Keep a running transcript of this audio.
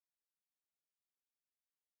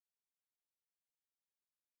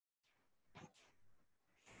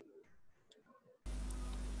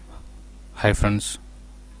Hi friends,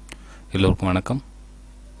 எல்லோருக்கும் வணக்கம்.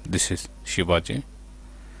 This is Shivaji.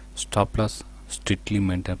 Stop loss strictly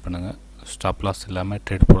maintain பண்ணுங்க. Stop loss இல்லாமல்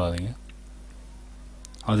ட்ரேட் போடாதீங்க.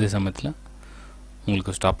 அதே சமயத்தில்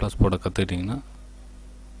உங்களுக்கு ஸ்டாப் லாஸ் போட கற்றுக்கிட்டிங்கன்னா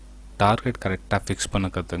டார்கெட் கரெக்டாக ஃபிக்ஸ் பண்ண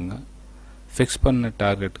கற்றுங்க. ஃபிக்ஸ் பண்ண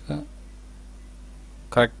டார்கெட்டுக்கு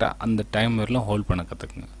கரெக்டாக அந்த டைம் வரலாம் ஹோல்ட் பண்ண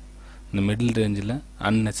கற்றுக்குங்க. இந்த மிடில் ரேஞ்சில்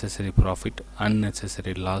அன்னெசரி ப்ராஃபிட்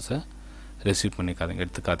அன்னெசரி லாஸை ரிசீவ் பண்ணிக்காதீங்க,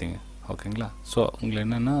 எடுத்துக்காதீங்க. ஓகேங்களா? ஸோ உங்களுக்கு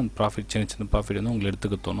என்னென்னா அந்த ப்ராஃபிட் சின்ன ப்ராஃபிட் வந்து உங்களுக்கு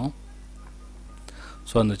எடுத்துக்க தோணும்.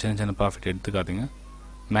 ஸோ அந்த சின்ன ப்ராஃபிட் எடுத்துக்காதீங்க.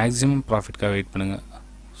 மேக்ஸிமம் ப்ராஃபிட்காக வெயிட் பண்ணுங்கள்.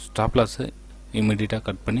 ஸ்டாப் லாஸை இமீடியட்டாக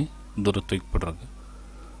கட் பண்ணி தூரம் தூக்கி போடுறது.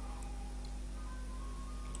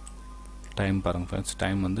 டைம் பாருங்கள் ஃப்ரெண்ட்ஸ்,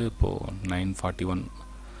 டைம் வந்து இப்போது 9:41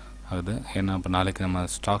 ஆகுது. ஏன்னா இப்போ நாளைக்கு நம்ம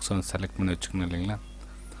ஸ்டாக்ஸ் வந்து செலக்ட் பண்ணி வச்சுக்கணும் இல்லைங்களா?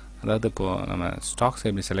 அதாவது இப்போது நம்ம ஸ்டாக்ஸ்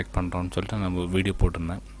எப்படி செலக்ட் பண்ணுறோன்னு சொல்லிட்டு நம்ம வீடியோ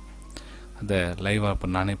போட்டிருந்தேன். அதை லைவாக இப்போ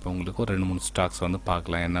நானே இப்போ உங்களுக்கு ஒரு 2-3 ஸ்டாக்ஸ் வந்து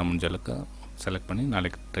பார்க்கலாம், என்ன முடிஞ்ச அளவுக்கு செலக்ட் பண்ணி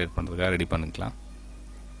நாளைக்கு ட்ரேட் பண்ணுறதுக்காக ரெடி பண்ணிக்கலாம்.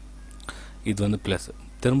 இது வந்து ப்ளஸ்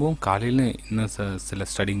திரும்பவும் காலையில் இன்னும் சில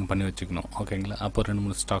ஸ்டடிங் பண்ணி வச்சுக்கணும். ஓகேங்களா? அப்போ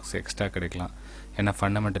 2-3 ஸ்டாக்ஸ் எக்ஸ்ட்ரா கிடைக்கலாம். ஏன்னா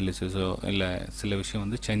ஃபண்டமெண்டல் இஷ்யூஸோ இல்லை சில விஷயம்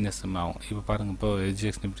வந்து சேஞ்சஸ் ஆகும். இப்போ பாருங்கள், இப்போ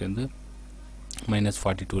எஸ்ஜிஎக்ஸ் நிஃப்டி வந்து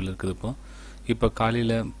 -42 இருக்குது. இப்போ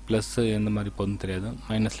காலையில் ப்ளஸ்ஸு எந்த மாதிரி போகுதுன்னு தெரியாது,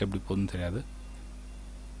 மைனஸில் எப்படி போகுதுன்னு தெரியாது.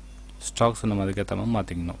 ஸ்டாக்ஸ் நம்ம அதுக்கேற்ற மாதிரி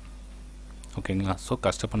மாற்றிக்கணும். ஓகேங்களா? ஸோ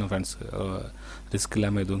கஷ்டப்படணும் ஃப்ரெண்ட்ஸ், ரிஸ்க்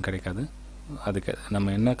இல்லாமல் எதுவும் கிடைக்காது. அதுக்கு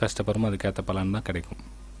நம்ம என்ன கஷ்டப்படுறோமோ அதுக்கேற்ற பலன் தான் கிடைக்கும்.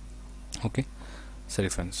 ஓகே, சரி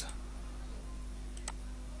ஃப்ரெண்ட்ஸ்.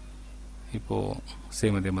 இப்போது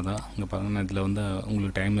சேம் அதே மாதிரி தான் இங்கே பாருங்கள், இதில் வந்து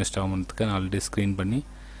உங்களுக்கு டைம் வேஸ்ட் ஆகுறதுக்கு நான் ஆல்ரெடி ஸ்க்ரீன் பண்ணி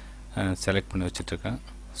செலக்ட் பண்ணி வச்சிட்ருக்கேன்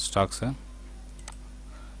ஸ்டாக்ஸை.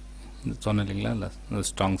 சொன்னேன் இல்லைங்களா, இல்லை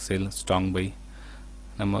ஸ்ட்ராங் சேல் ஸ்ட்ராங் பை.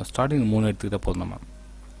 நம்ம ஸ்டார்டிங் 3 எடுத்துக்கிட்டால் போதும். நம்ம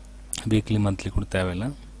வீக்லி மந்த்லி கூட தேவையில்லை.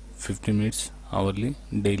 15 மினிட்ஸ் ஹவர்லி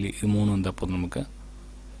டெய்லி இது 3 வந்தால் போதும் நமக்கு.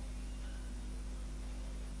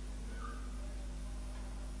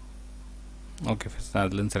 ஓகே ஃப்ரெண்ட்ஸ், நான்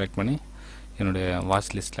அதுலேருந்து செலக்ட் பண்ணி என்னுடைய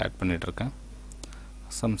வாட்ச் லிஸ்ட்டில் ஆட் பண்ணிகிட்ருக்கேன்.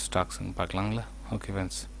 சம் ஸ்டாக்ஸுங்க பார்க்கலாங்களா? ஓகே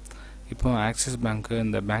ஃப்ரெண்ட்ஸ், இப்போ ஆக்சிஸ் பேங்க்கு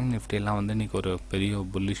இந்த பேங்க் நிஃப்டியெல்லாம் வந்து இன்றைக்கி ஒரு பெரிய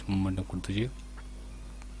புல்லிஷ் மூமெண்ட்டும் கொடுத்துச்சு.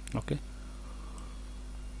 Okay,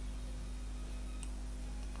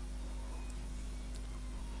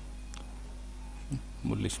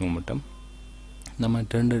 bullish momentum. நம்ம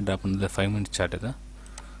ட்ரெண்ட் ட்ரா பண்ணது 5 மினிட்ஸ் சார்ட். இது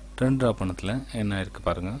ட்ரெண்ட் ட்ரா பண்ணதில் என்ன இருக்குது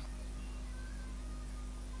பாருங்கள்.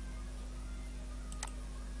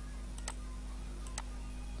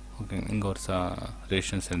 ஓகே, இங்கே ஒரு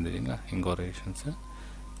ரேஷன்ஸ் இருந்துச்சுங்களா, இங்கே ஒரு ரேஷன்ஸு,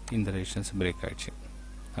 இந்த ரேஷன்ஸ் பிரேக் ஆகிடுச்சு.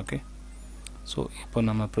 ஓகே, ஸோ இப்போ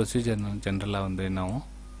நம்ம ப்ரொசீஜர் ஜென்ரலாக வந்து என்னாகும்,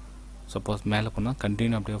 சப்போஸ் மேலே போனால்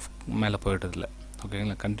கண்டினியூ அப்படியே மேலே போயிட்டதில்லை.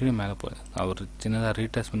 ஓகேங்களா? கண்டினியூ மேலே அவர் சின்னதாக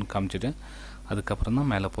ரீட்ரேஸ்மெண்ட் காமிச்சிட்டு அதுக்கப்புறம் தான்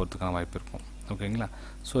மேலே போகிறதுக்கான வாய்ப்பு இருக்கும். ஓகேங்களா?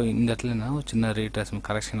 ஸோ இந்த இடத்துல என்ன ஒரு சின்ன ரீட்ரேஸ்மெண்ட்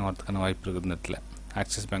கரெக்ஷன் வரதுக்கான வாய்ப்பு இருக்குது. இந்த இடத்துல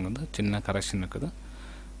ஆக்சிஸ் பேங்க் வந்து சின்ன கரெக்ஷன் இருக்குது.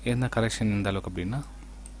 என்ன கரெக்ஷன் இந்த அளவுக்கு அப்படின்னா,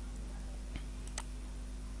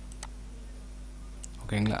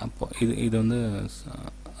 ஓகேங்களா, அப்போது இது வந்து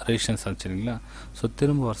ரேஷன்ஸ் ஆச்சுங்களா. ஸோ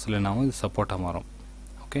திரும்ப வருஷத்தில் என்னாகும், இது சப்போர்ட்டாக மாறும்.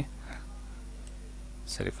 ஓகே,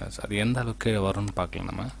 சரி ஃப்ரெண்ட்ஸ், அது எந்த அளவுக்கு வரும்னு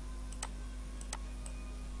பார்க்கலாம். நம்ம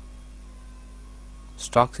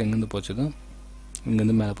ஸ்டாக்ஸ் எங்கேருந்து போச்சுது,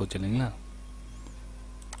 இங்கேருந்து மேலே போச்சு இல்லைங்களா.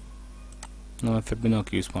 நம்ம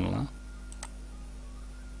ஃபெபினோக்கு யூஸ் பண்ணலாம்.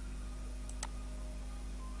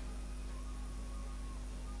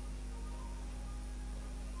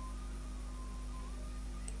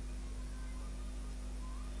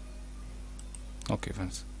 ஓகே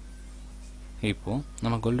ஃப்ரெண்ட்ஸ், இப்போது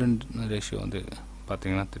நம்ம கோல்டன் ரேஷியோ வந்து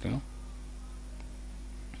பார்த்திங்கன்னா தெரியும்.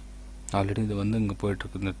 ஆல்ரெடி இது வந்து இங்கே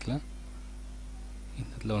போயிட்டுருக்கு, இந்த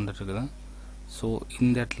இடத்துல வந்துட்டுருக்குது. ஸோ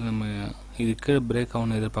இந்த இடத்துல நம்ம இது கீழே பிரேக்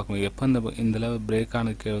ஆகணும்னு எதிர்பார்க்க முடியும். எப்போ இந்த லெவல் பிரேக்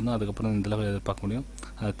ஆன கீழே வந்து அதுக்கப்புறம் இந்த லெவல் எதிர்பார்க்க முடியும்.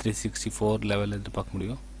 அது 364 லெவல் எதிர்பார்க்க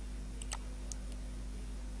முடியும்.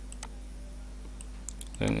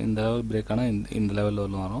 இந்த லெவல் பிரேக் ஆனால் இந்த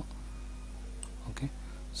லெவலில் வரும். ஓகே,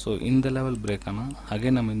 ஸோ இந்த லெவல் பிரேக் ஆனால்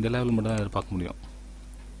அகைன் நம்ம இந்த லெவல் மட்டும் தான் எதிர்பார்க்க முடியும்.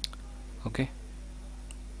 ஓகே,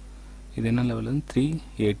 இது என்ன லெவல் வந்து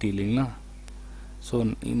 380 இல்லைங்களா. ஸோ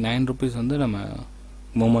 9 rupees வந்து நம்ம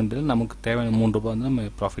மூமெண்ட்டில் நமக்கு தேவையான 3 ரூபாய் வந்து நம்ம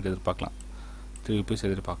ப்ராஃபிட் எதிர்பார்க்கலாம், 3 rupees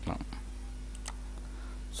எதிர்பார்க்கலாம்.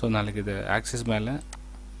 ஸோ நாளைக்கு இது ஆக்சிஸ் மேலே,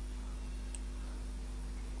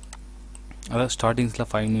 அதாவது ஸ்டார்டிங்ஸில்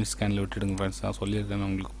 5 மினிட்ஸ் ஸ்கேனில் விட்டுடுங்க ஃப்ரெண்ட்ஸ். நான் சொல்லியிருக்கேன்,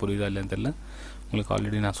 உங்களுக்கு புரியுதா இல்லைன்னு தெரியல. உங்களுக்கு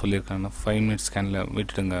ஆல்ரெடி நான் சொல்லியிருக்கேன், 5 மினிட்ஸ் ஸ்கேனில்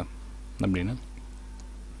விட்டுடுங்க அப்படின்னு.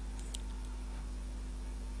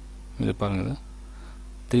 இது பாருங்கள்,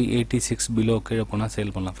 386 பிலோ கீழே போனால்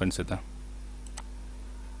சேல் பண்ணலாம் ஃப்ரெண்ட்ஸ். இதை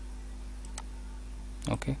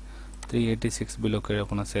ஓகே, 386 பிலோ கீழே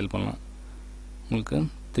போனால் சேல் பண்ணலாம். உங்களுக்கு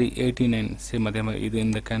 389 சேம் அதே மாதிரி இது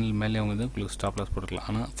இந்த கேண்டில் மேலே அவங்க வந்து உங்களுக்கு ஸ்டாப் லாஸ் போட்டுக்கலாம்.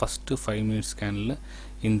 ஆனால் ஃபஸ்ட்டு 5 மினிட்ஸ் கேண்டில்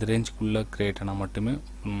இந்த ரேஞ்சுக்குள்ளே க்ரியேட் ஆனால் மட்டுமே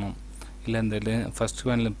பண்ணணும். இல்லை இந்த first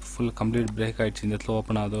candle full complete break ஆகிடுச்சு, இந்த இடத்துல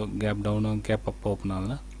ஓப்பன் ஆகுதோ கேப் டவுனோ கேப் அப்போ ஓப்பன்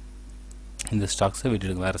ஆகுதுன்னா இந்த ஸ்டாக்ஸை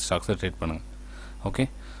விட்டுடுங்க, வேறு ஸ்டாக்ஸை ட்ரேட் பண்ணுங்கள். ஓகே,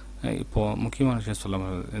 இப்போது முக்கியமான விஷயம் சொல்ல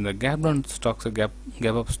முடியாது, இந்த கேப் டவுன் ஸ்டாக்ஸை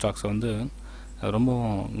கேப் அப் ஸ்டாக்ஸை வந்து ரொம்ப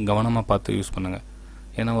கவனமாக பார்த்து யூஸ் பண்ணுங்கள்.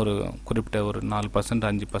 ஏன்னா ஒரு குறிப்பிட்ட ஒரு 4%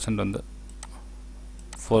 5% வந்து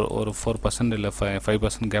ஒரு 4% இல்லை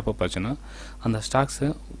 5% கேப் அப் ஆச்சுன்னா அந்த ஸ்டாக்ஸு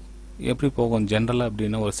எப்படி போகும் ஜென்ரலாக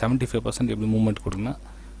அப்படின்னா ஒரு 75% எப்படி மூவ்மெண்ட் கொடுக்குன்னா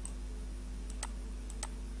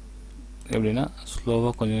எப்படின்னா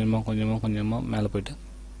ஸ்லோவாக கொஞ்சமாக மேலே போய்ட்டு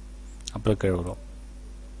அப்புறம் கீழே வரும்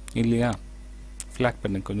இல்லையா. ஃப்ளாக்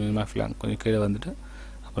பண்ணி கொஞ்சம் கீழே வந்துட்டு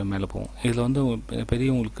அப்புறம் மேலே போகும். இதில் வந்து பெரிய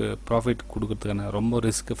உங்களுக்கு ப்ராஃபிட் கொடுக்கறதுக்கான ரொம்ப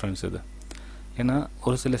ரிஸ்க்கு ஃப்ரெண்ட்ஸ் இது. ஏன்னா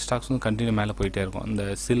ஒரு சில ஸ்டாக்ஸ் வந்து கண்டினியூ மேலே போயிட்டே இருக்கும். இந்த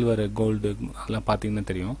சில்வரு கோல்டு அதெல்லாம் பார்த்தீங்கன்னா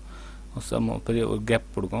தெரியும், பெரிய ஒரு கேப்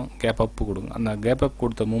கொடுக்கும், கேப் அப்பு கொடுக்கும். அந்த கேப் அப்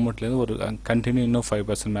கொடுத்த மூமெண்ட்லேருந்து ஒரு கண்டினியூ இன்னும்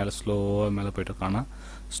 5% மேலே ஸ்லோவாக மேலே போய்ட்டுருக்கோம். ஆனால்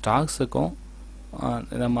ஸ்டாக்ஸுக்கும்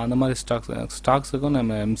நம்ம அந்த மாதிரி ஸ்டாக்ஸுக்கும்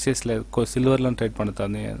நம்ம எம்சிஎஸில் சில்வர்லாம் ட்ரேட் பண்ண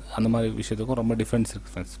அந்த மாதிரி விஷயத்துக்கும் ரொம்ப டிஃப்ரென்ஸ்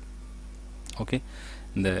இருக்குது ஃப்ரெண்ட்ஸ். ஓகே,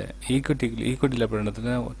 இந்த ஈக்விட்டியில்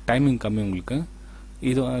பண்ணுறதுல டைமிங் கம்மி உங்களுக்கு.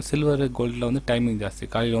 இது சில்வர் கோல்டில் வந்து டைமிங் ஜாஸ்தி,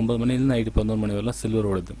 காலையில் 9 மணிலேருந்து நைட்டு 11 மணி வரலாம் சில்வர்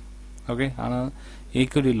ஓடுது. ஓகே, ஆனால்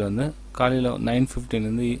ஈக்விட்டியில் வந்து காலையில்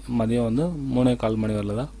 9:15 மதியம் வந்து 3:15 மணி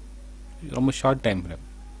வரல தான் ரொம்ப short time frame.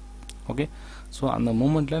 Okay, so அந்த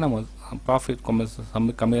மூமெண்ட்டில் நம்ம ப்ராஃபிட்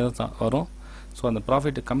கம்மியாக தான் வரும். ஸோ அந்த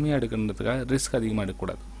ப்ராஃபிட் கம்மியாக எடுக்கிறதுக்காக ரிஸ்க் அதிகமாக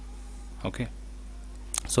எடுக்கக்கூடாது. Okay,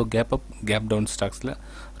 so gap up gap down ஸ்டாக்ஸில்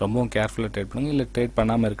ரொம்பவும் கேர்ஃபுல்லாக ட்ரேட் பண்ணுங்கள், இல்லை ட்ரேட்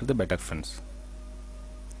பண்ணாமல் இருக்கிறது பெட்டர் ஃப்ரெண்ட்ஸ்.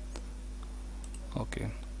 ஓகே,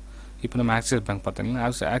 இப்போ நம்ம ஆக்சிஸ் பேங்க் பார்த்தீங்கன்னா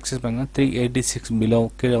ஆக்சிஸ் பேங்க்னா 386 பிலோ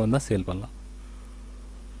கீழே வந்தால் சேல் பண்ணலாம்.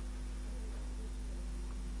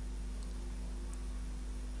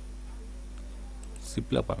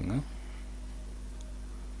 சிப்லா பாருங்கள்,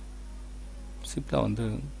 சிப்லா வந்து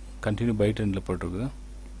கண்டினியூ பை ட்ரெண்டில் போட்டிருக்குது.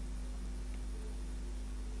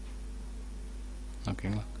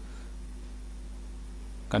 ஓகேங்களா,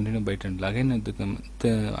 கண்டினியூ பை ட்ரெண்டில் அகைன் இதுக்கு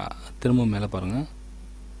திரும்ப மேலே பாருங்கள்,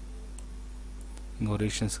 இங்கே ஒரு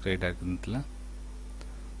ரேஷன்ஸ் கிரியேட் ஆகிருக்குதுல.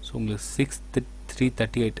 ஸோ உங்களுக்கு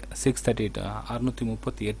 638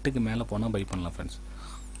 638 மேலே போனால் பை பண்ணலாம் ஃப்ரெண்ட்ஸ்.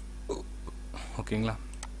 ஓகேங்களா,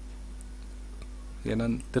 ஏன்னா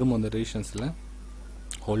திரும்ப அந்த ரேஷன்ஸில்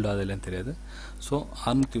ஹோல்ட் ஆகுதுலன்னு தெரியாது. ஸோ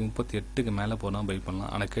 638 மேலே போனால் பை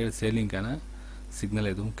பண்ணலாம். ஆனால் கீழே சேலிங்கான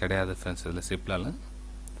சிக்னல் எதுவும் கிடையாது ஃப்ரெண்ட்ஸ். இதில் சிப்லால்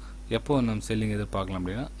எப்போ நம்ம செல்லிங் எதிர்பார்க்கலாம்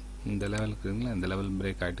அப்படின்னா இந்த லெவலுக்கு இருக்குங்களா, இந்த லெவல்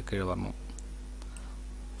பிரேக் ஆகிட்டு கீழே வரணும்.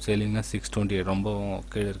 சேலிங்னா 628 ரொம்ப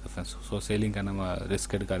கீழே இருக்குது ஃப்ரெண்ட்ஸ். ஸோ சேலிங்காக நம்ம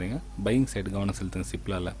ரிஸ்க் எடுக்காதீங்க, பையிங் சைடு கவனம் செலுத்துங்க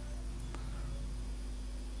சிப்லால்.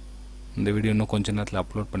 இந்த வீடியோ இன்னும் கொஞ்சம் நேரத்தில்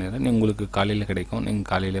அப்லோட் பண்ணிடுறேன், உங்களுக்கு காலையில் கிடைக்கும், நீங்கள்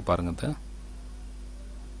காலையிலே பாருங்கள்.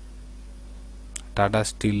 டாடா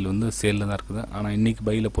ஸ்டீல் வந்து சேலில் தான் இருக்குது, ஆனால் இன்றைக்கி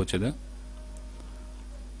பையில் போச்சுது.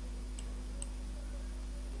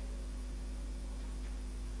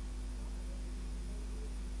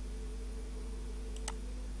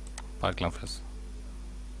 பார்க்கலாம் ஃப்ரெண்ட்ஸ்.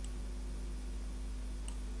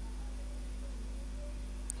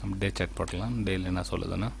 நம்ம டே சார்ட் போட்டலாம், டேயில் என்ன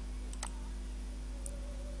சொல்லுதுன்னா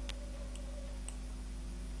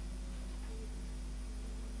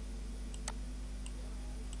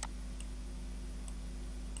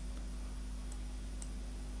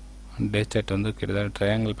டே சார்ட் வந்து கிட்டத்தட்ட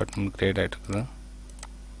ட்ரையாங்கிள் பேட்டர்ன் கிரியேட் ஆகிட்டு இருக்குது.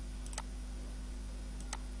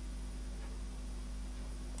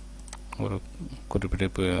 ஒரு குறிப்பிட்ட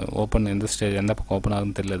இப்போ ஓப்பன் எந்த ஸ்டேஜ் எந்த பக்கம் ஓப்பன்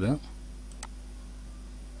ஆகுதுன்னு தெரியல.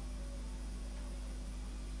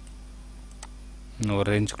 ஒரு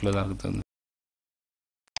ரேஞ்சுக்குள்ளே தான் இருக்குது.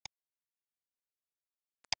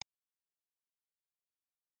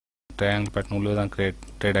 ட்ரையாங்கிள் பேட்டர்ன் உள்ளே தான்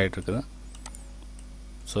ட்ரேட் ஆகிட்டு இருக்குது.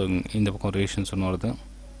 ஸோ இந்த பக்கம் ரேஷன்ஸ் ஒன்று வருது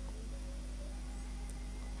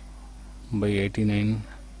by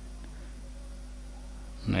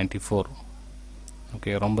 89.94.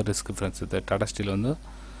 ஓகே, ரொம்ப ரிஸ்க் ஃப்ரெண்ட்ஸ். இது டாடா ஸ்டீல் வந்து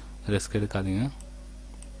ரிஸ்க் எடுக்காதீங்க.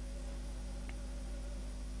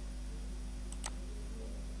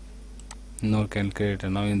 இன்னொரு கேன் கிரியேட்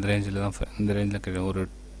ஆனால் இந்த ரேஞ்சில் தான், இந்த ரேஞ்சில் கிரியேட் ஒரு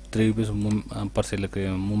 3 rupees பர் சைடில்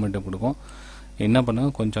மூமெண்ட்டை கொடுக்கும். என்ன பண்ணுங்க,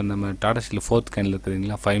 கொஞ்சம் அந்த டாடா ஸ்டீல் 4th கேனில்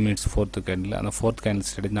இருக்குதுங்களா, 5 minutes 4th கேனில், அந்த 4th கேனில்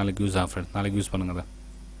ஸ்டடி நாளைக்கு யூஸ் ஆகும் ஃப்ரெண்ட்ஸ், நாளைக்கு யூஸ் பண்ணுங்க.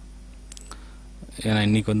 ஏன்னா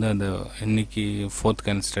இன்றைக்கி வந்து அந்த இன்றைக்கி 4th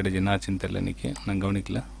கேன் ஸ்ட்ராட்டஜி என்ன ஆச்சுன்னு தெரியல, இன்றைக்கி நான்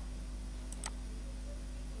கவனிக்கல.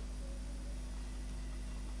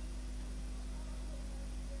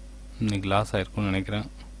 இன்றைக்கி லாஸ் ஆகிருக்கும்னு நினைக்கிறேன்.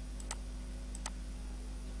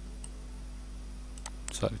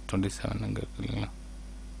 சாரி 27 அங்கே இருக்கு இல்லைங்களா.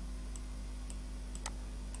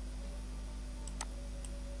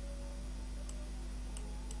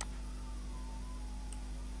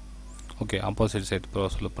 ஓகே, ஆப்போசிட் சைட்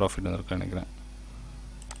ப்ராஃபிட் வந்துருக்கு நினைக்கிறேன்.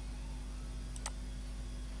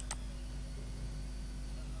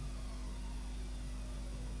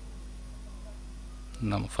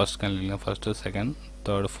 நம்ம first candle first, second,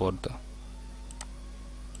 third, fourth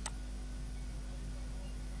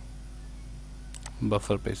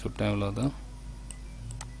buffer base விட்டேன். எவ்வளோது?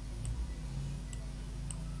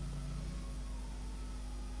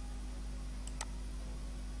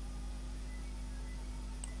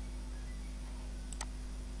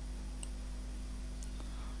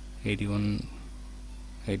 $81,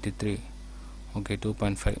 $83. ஓகே,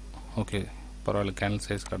 2.5. ஓகே, பரவாயில்ல. கேண்டில்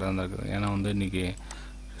சைஸ் கரெக்டாக தான் இருக்குது. ஏன்னா வந்து இன்றைக்கி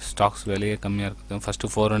ஸ்டாக்ஸ் விலையே கம்மியாக இருக்குது.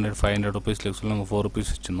 ஃபஸ்ட்டு 400, 500 ருபீஸ் சொல்லி நம்ம 4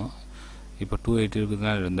 ருபீஸ் வச்சுருந்தோம். இப்போ 280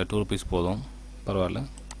 இருக்குதுன்னா இந்த 2 ருபீஸ் போதும். பரவாயில்ல,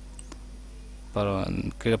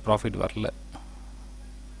 கீழே ப்ராஃபிட் வரல.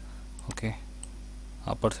 ஓகே,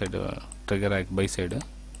 அப்பர் சைடு ட்ரிகர் ஆகி பை சைடு.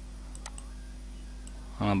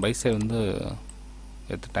 ஆனால் பை சைடு வந்து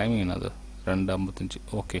எத்தனை டைமிங் என்னது? 2:55.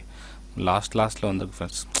 ஓகே, லாஸ்ட்டில் வந்திருக்கு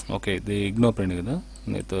ஃப்ரெண்ட்ஸ். ஓகே, இது இக்னோர் பண்ணிக்குது.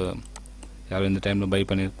 நேற்று யாரும் இந்த டைமில் பை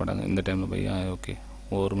பண்ணியிருக்க மாட்டாங்க. இந்த டைமில் பை ஓகே,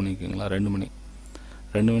 1 மணிக்குங்களா? 2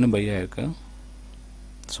 மணி பை ஆகிருக்கு.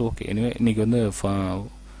 ஸோ ஓகே, எனிவே இன்றைக்கி வந்து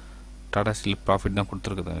டாடா ஸ்டீல் ப்ராஃபிட் தான்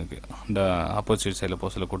கொடுத்துருக்குது. எனக்கு இந்த ஆப்போசிட் சைடில்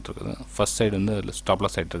போஸ்டில் கொடுத்துருக்குது. ஃபர்ஸ்ட் சைடு வந்து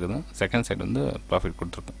ஸ்டாப்லாஸ் சைட் இருக்குது, செகண்ட் சைடு வந்து ப்ராஃபிட்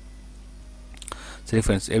கொடுத்துருக்கு. சரி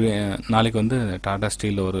ஃப்ரெண்ட்ஸ், நாளைக்கு வந்து டாடா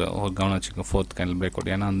ஸ்டீலில் ஒரு கவனம் வச்சுக்கோங்க. 4th candle break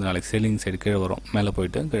out. ஏன்னா வந்து நாளைக்கு செல்லிங் சைடு கீழே வரும், மேலே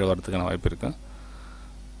போயிட்டு கீழே வரதுக்கான வாய்ப்பு இருக்குது.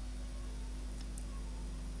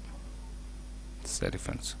 சரி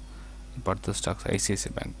ஃப்ரெண்ட்ஸ், இப்போ அடுத்த ஸ்டாக்ஸ்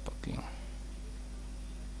ஐசிஐசிஐ பேங்க் பார்க்கலாம்.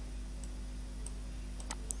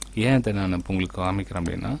 ஏன் இதை நான் இப்போ உங்களுக்கு காமிக்கிறேன்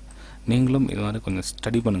அப்படின்னா, நீங்களும் இது மாதிரி கொஞ்சம்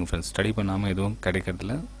ஸ்டடி பண்ணுங்கள் ஃப்ரெண்ட்ஸ். ஸ்டடி பண்ணாமல் எதுவும்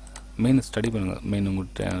கிடைக்கிறதில்ல. மெயின் ஸ்டடி பண்ணுங்கள். மெயின்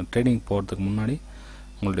உங்கள் ட்ரேடிங் போகிறதுக்கு முன்னாடி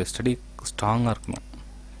உங்களுடைய ஸ்டடி ஸ்ட்ராங்காக இருக்கணும்.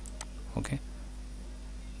 ஓகே,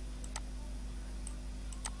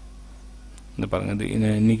 இந்த பாருங்கள், இது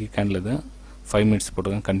இன்றைக்கி கேண்டில் இது 5 மினிட்ஸ்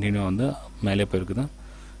போட்டுருக்கேன். கண்டினியூவாக வந்து மேலே போயிருக்குது.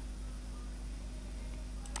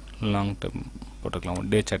 லாங் டைம் போட்டுக்கலாம்,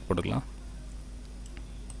 டே சார்ட் போட்டுக்கலாம்.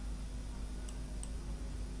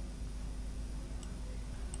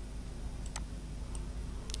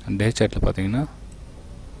 டே சார்ட்டில் பார்த்தீங்கன்னா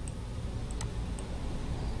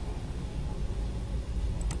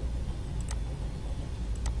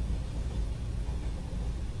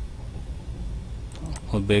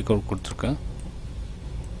ஒரு பிரேக் அவுட் கொடுத்துருக்கேன்.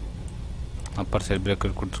 அப்பர் சைடு பிரேக்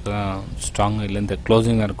அவுட் கொடுத்துருக்கேன். ஸ்ட்ராங்காக இல்லை, இந்த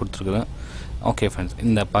க்ளோசிங் வேறு கொடுத்துருக்குது. ஓகே ஃப்ரெண்ட்ஸ்,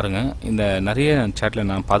 இந்த பாருங்கள், இந்த நிறைய சாட்டில்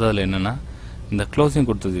நான் பார்த்ததில் என்னென்னா, இந்த க்ளோசிங்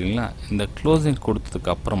கொடுத்தது இல்லைங்களா, இந்த க்ளோசிங்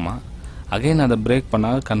கொடுத்ததுக்கு அப்புறமா அகைன் அதை பிரேக்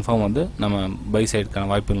பண்ணால் கன்ஃபார்ம் வந்து நம்ம பை சைடுக்கான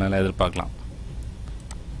வாய்ப்புகள் நல்லா எதிர்பார்க்கலாம்.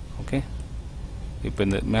 ஓகே, இப்போ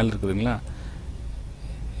இந்த மேலே இருக்குதுங்களா,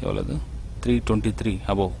 எவ்வளோது? 323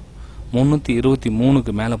 அபோவ்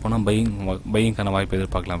 323க்கு மேலே போனால் பையிங்கான வாய்ப்பு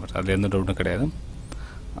எதிர்பார்க்கலாம். அதில் எந்த டவுட்டும் கிடையாது.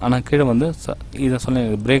 ஆனால் கீழே வந்து இதை சொன்ன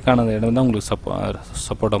பிரேக் ஆனது இடம் தான் உங்களுக்கு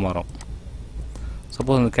சப்போர்ட்டாக மாறும்.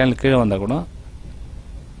 சப்போஸ் அந்த கேண்டில் கீழே வந்தால் கூட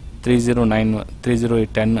 309,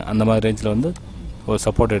 30810 அந்த மாதிரி ரேஞ்சில் வந்து ஒரு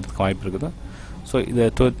சப்போர்ட் எடுத்துக்க வாய்ப்பு இருக்குது. ஸோ இதை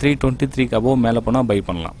 323க்கு அபோவ் மேலே போனால் பை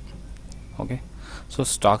பண்ணலாம். ஓகே, ஸோ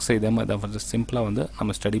ஸ்டாக்ஸை இதே மாதிரி தான் கொஞ்சம் சிம்பிளாக வந்து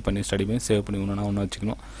நம்ம ஸ்டடி பண்ணி சேவ் பண்ணி ஒன்று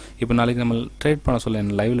வச்சுக்கணும். இப்போ நாளைக்கு நம்ம ட்ரேட் பண்ண சொல்ல,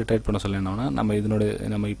 லைவில் ட்ரேட் பண்ண சொல்ல என்னன்னா,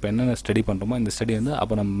 நம்ம இப்போ என்னென்ன ஸ்டடி பண்ணுறோமோ இந்த ஸ்டடி வந்து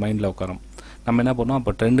அப்போ நம்ம மைண்டில் உட்காரோம். நம்ம என்ன பண்ணோம்,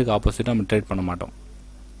 அப்போ ட்ரெண்டுக்கு ஆப்போசிட்டாக நம்ம ட்ரேட் பண்ண மாட்டோம்.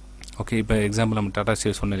 ஓகே, இப்போ எக்ஸாம்பிள் நம்ம டாடா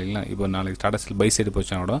ஸ்டீல் சொன்னோம் இல்லைங்களா, இப்போ நாளைக்கு டாடா ஸ்டீல் பை சைடு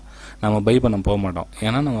போச்சுன்னா கூட நம்ம பை பண்ண போக மாட்டோம்.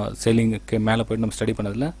 ஏன்னா நம்ம செல்லிங்க்கு மேலே போய்ட்டு நம்ம ஸ்டடி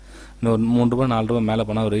பண்ணதில் இன்னொரு 3 ரூபா 4 ரூபா மேலே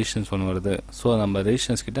போனால் ஒரு ரெசிஸ்டன்ஸ் ஒன்று வருது. ஸோ நம்ம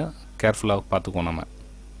ரெசிஸ்டன்ஸ் கிட்ட கேர்ஃபுல்லாக பார்த்துக்குவோம் நம்ம.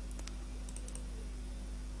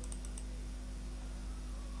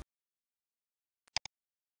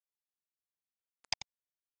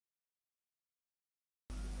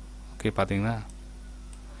 ஓகே, பார்த்தீங்கன்னா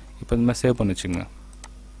இப்போ இந்த மாதிரி சேவ் பண்ணி வச்சுங்க.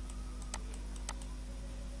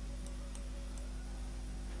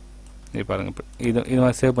 இது பாருங்கள், இப்போ இது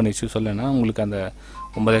மாதிரி சேவ் பண்ணி வச்சு சொல்லலைன்னா உங்களுக்கு அந்த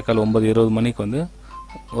 9:15 9:20 மணிக்கு வந்து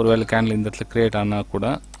ஒரு வேளை கேண்டில் இந்த இடத்துல க்ரியேட் ஆனால் கூட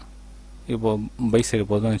இப்போது பை சைடு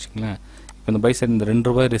போதுன்னு வச்சுக்கங்களேன். இப்போ இந்த பை சைடு இந்த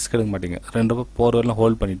 2 ரூபாய் ரிஸ்க் எடுக்க மாட்டீங்க. 2 ரூபாய் போகிற வரலாம்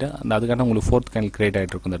ஹோல்ட் பண்ணிவிட்டு அதுக்காக உங்களுக்கு 4th கேண்டில் க்ரியேட்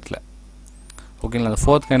ஆகிட்டு இருக்கும் இந்த இடத்துல. ஓகேங்களா, அந்த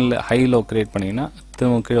 4th candle high low create பண்ணிங்கன்னா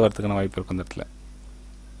திரும்ப கீழே வரதுக்கான வாய்ப்பு இருக்கும் இந்த இடத்துல.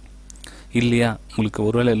 இல்லையா உங்களுக்கு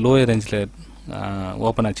ஒருவேளை லோயர் ரேஞ்சில்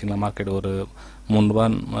ஓப்பன் ஆச்சுங்களா, மார்க்கெட் ஒரு 3 ரூபா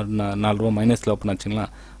 4 ரூபா மைனஸில் ஓப்பன் ஆச்சுங்களா,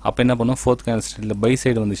 அப்போ என்ன பண்ணுவோம், 4th கேண்டில் ஸ்டேட்டில் பை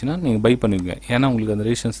சைடு வந்துச்சுன்னா நீங்கள் பை பண்ணுவீங்க. ஏன்னா உங்களுக்கு அந்த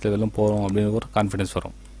ரெசிஸ்டன்ஸ் லெவலும் போகிறோம் அப்படின்னு ஒரு கான்ஃபிடன்ஸ்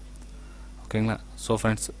வரும். ஓகேங்களா, ஸோ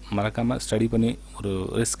ஃப்ரெண்ட்ஸ் மறக்காமல் ஸ்டடி பண்ணி ஒரு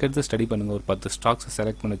ரிஸ்க் எடுத்து ஸ்டடி பண்ணுங்கள். ஒரு 10 ஸ்டாக்ஸை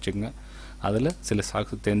செலக்ட் பண்ணி வச்சுக்கோங்க. அதில் சில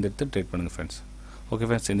ஸ்டாக்ஸை தேர்ந்தெடுத்து ட்ரேட் பண்ணுங்கள் ஃப்ரெண்ட்ஸ். ஓகே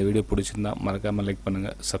ஃப்ரெண்ட்ஸ், இந்த வீடியோ பிடிச்சிருந்தா மறக்காமல் லைக்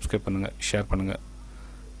பண்ணுங்கள், சப்ஸ்கிரைப் பண்ணுங்கள், ஷேர் பண்ணுங்கள்.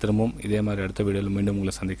 திரும்பவும் இதே மாதிரி அடுத்த வீடியோவில் மீண்டும்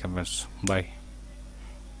உங்களை சந்திக்கிறேன் ஃப்ரெண்ட்ஸ். பாய்.